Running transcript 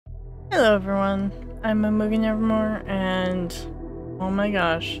Hello everyone, I'm Emoji Nevermore, and oh my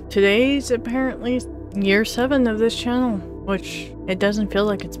gosh, today's apparently year 7 of this channel, which it doesn't feel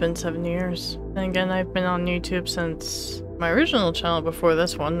like it's been 7 years. And again, I've been on YouTube since my original channel before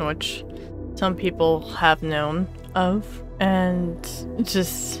this one, which some people have known of, and it's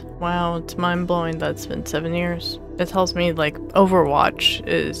just, wow, it's mind-blowing that it's been 7 years. It tells me, like, Overwatch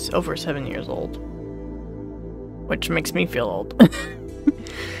is over 7 years old, which makes me feel old.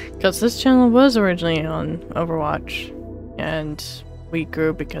 Because this channel was originally on Overwatch, and we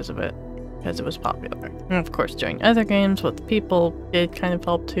grew because of it, because it was popular. And of course, doing other games with people did kind of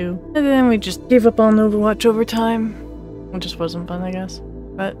help too. And then we just gave up on Overwatch over time. It just wasn't fun, I guess.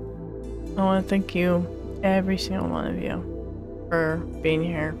 But I want to thank you, every single one of you, for being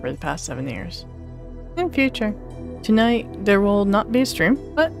here for the past 7 years. In future. Tonight, there will not be a stream,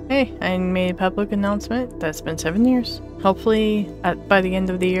 but hey, I made a public announcement that it's been 7 years. Hopefully, by the end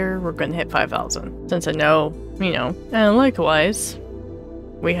of the year, we're going to hit 5,000. Since I know, you know, and likewise,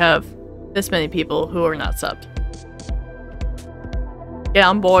 we have this many people who are not subbed. Get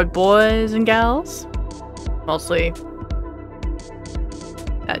on board, boys and gals. Mostly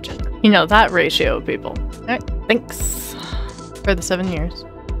that gender. You know, that ratio of people. Alright, thanks for the 7 years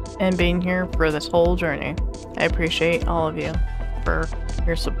and being here for this whole journey. I appreciate all of you for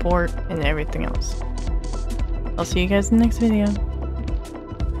your support and everything else. I'll see you guys in the next video.